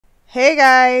Hey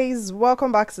guys,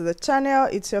 welcome back to the channel.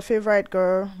 It's your favorite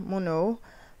girl, Munnoh.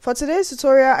 For today's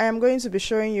tutorial, I am going to be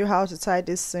showing you how to tie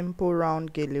this simple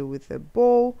round gele with a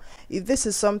bow. If this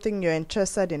is something you're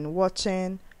interested in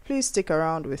watching, please stick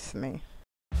around with me.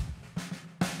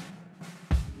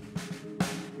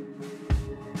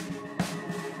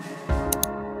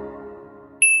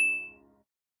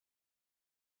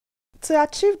 To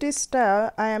achieve this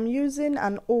style, I am using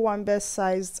an Owambe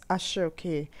sized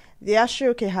ashoke. The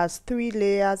ashoke has 3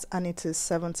 layers and it is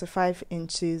 75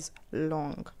 inches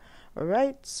long.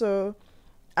 Alright, so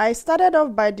I started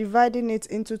off by dividing it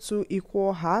into 2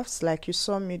 equal halves like you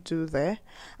saw me do there.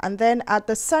 And then at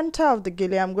the center of the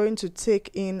gele, I'm going to take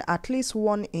in at least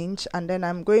 1 inch and then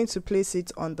I'm going to place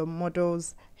it on the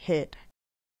model's head.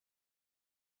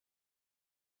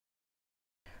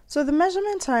 So the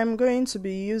measurement I'm going to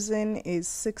be using is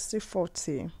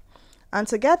 60-40. And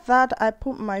to get that, I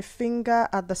put my finger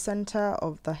at the center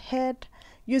of the head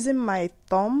using my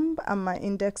thumb and my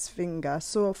index finger.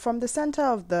 So from the center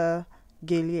of the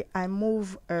gele, I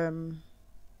move 10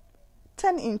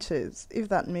 inches, if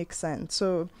that makes sense.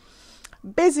 So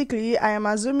basically, I am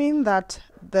assuming that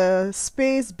the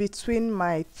space between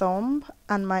my thumb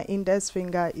and my index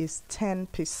finger is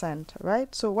 10%,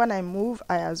 right? So when I move,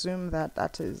 I assume that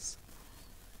that is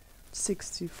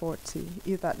 60-40,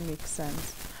 if that makes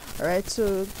sense. Alright,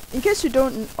 so in case you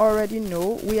don't already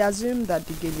know, we assume that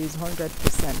the gele is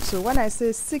 100%. So when I say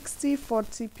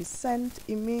 60-40%,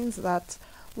 it means that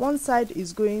one side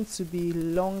is going to be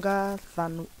longer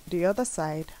than the other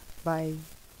side by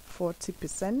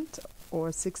 40% or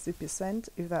 60%,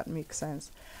 if that makes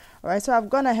sense. Alright, so I've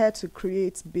gone ahead to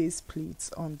create base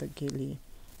pleats on the gele.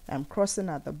 I'm crossing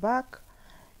at the back.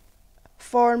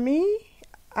 For me,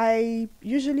 I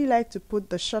usually like to put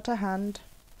the shorter hand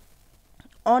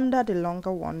under the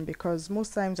longer one because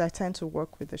most times I tend to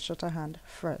work with the shorter hand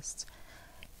first.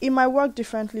 It might work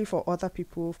differently for other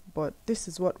people, but this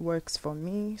is what works for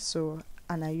me,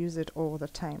 and I use it all the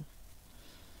time.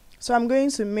 So I'm going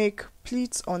to make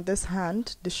pleats on this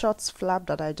hand, the short flap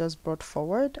that I just brought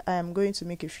forward. I am going to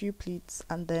make a few pleats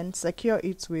and then secure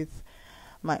it with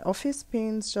my office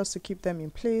pins just to keep them in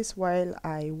place while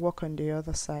I work on the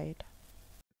other side.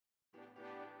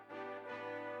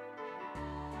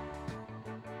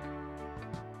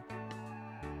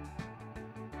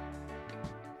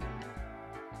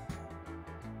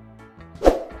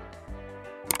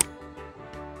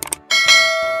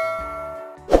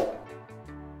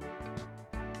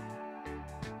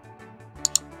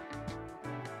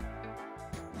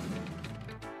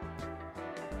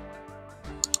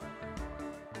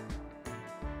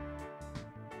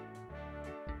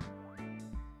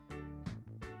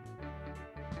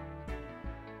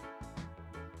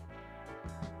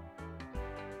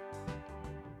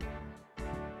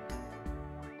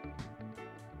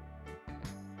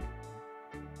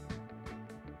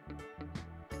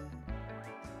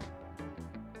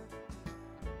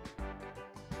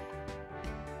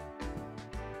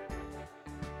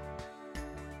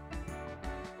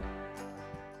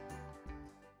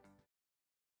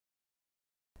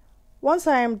 Once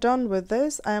I am done with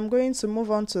this, I am going to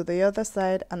move on to the other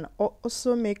side and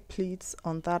also make pleats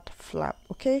on that flap,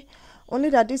 okay? Only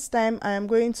that this time I am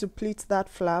going to pleat that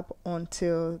flap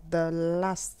until the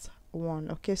last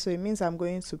one, okay? So it means I'm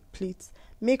going to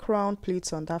make round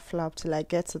pleats on that flap till I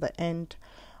get to the end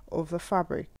of the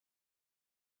fabric.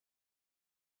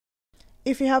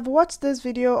 If you have watched this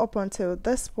video up until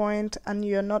this point and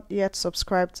you're not yet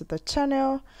subscribed to the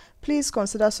channel, please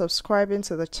consider subscribing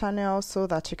to the channel so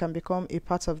that you can become a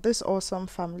part of this awesome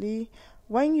family.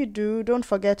 When you do, don't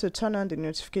forget to turn on the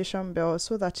notification bell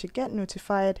so that you get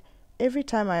notified every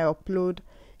time I upload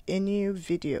a new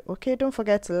video. Okay, don't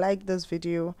forget to like this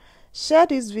video, share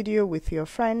this video with your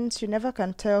friends. You never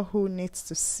can tell who needs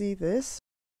to see this.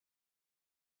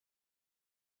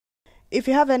 If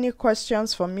you have any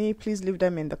questions for me, please leave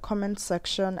them in the comment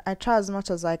section. I try as much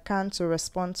as I can to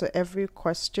respond to every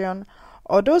question.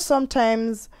 Although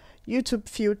sometimes YouTube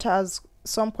filters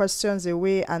some questions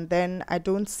away and then I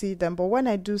don't see them. But when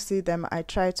I do see them, I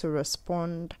try to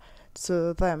respond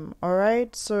to them.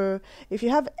 Alright, so if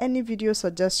you have any video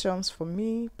suggestions for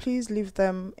me, please leave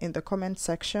them in the comment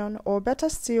section. Or better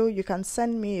still, you can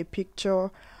send me a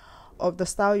picture of the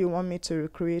style you want me to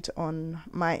recreate on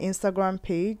my Instagram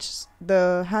page.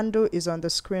 The handle is on the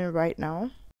screen right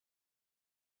now.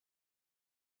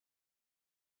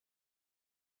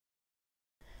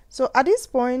 So at this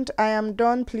point, I am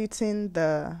done pleating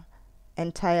the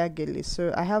entire gele.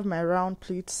 So I have my round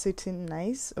pleats sitting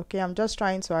nice. Okay, I'm just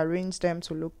trying to arrange them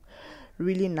to look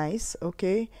really nice.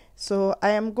 Okay, so I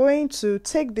am going to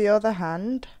take the other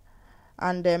hand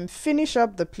and then finish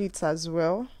up the pleats as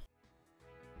well.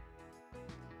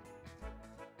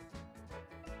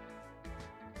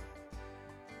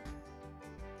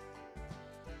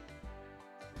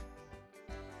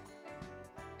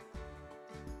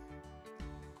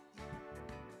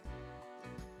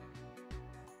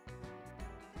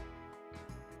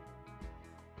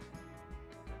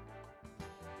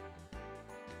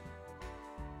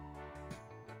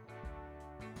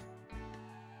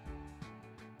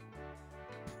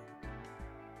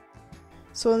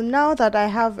 So now that I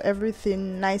have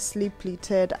everything nicely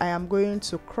pleated, I am going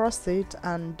to cross it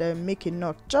and make a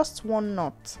knot, just one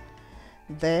knot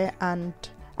there, and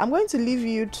I'm going to leave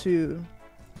you to,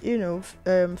 you know,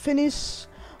 finish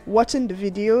watching the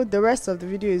video. The rest of the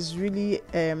video is really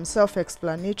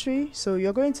self-explanatory, so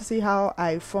you're going to see how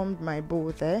I formed my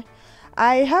bow there.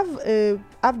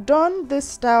 I've done this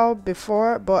style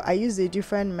before, but I used a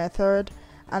different method,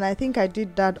 and I think I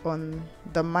did that on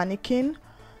the mannequin.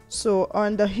 So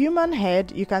on the human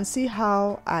head, you can see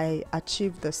how I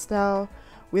achieved the style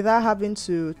without having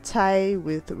to tie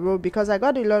with rope, because I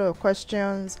got a lot of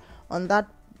questions on that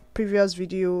previous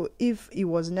video if it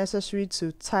was necessary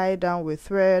to tie down with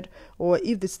thread, or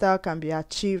if the style can be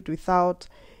achieved without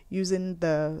using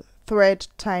the thread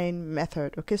tying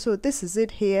method. Okay, so this is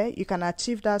it here. You can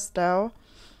achieve that style,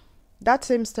 that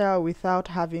same style, without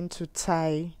having to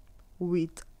tie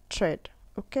with thread.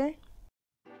 Okay,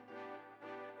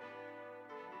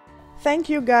 thank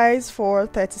you guys for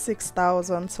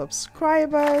 36,000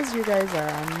 subscribers. You guys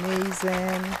are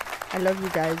amazing. I love you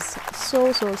guys so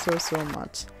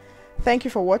much. Thank you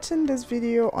for watching this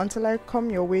video. Until I come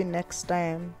your way next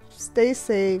time, stay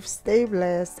safe, stay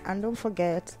blessed, and don't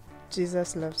forget,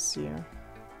 Jesus loves you.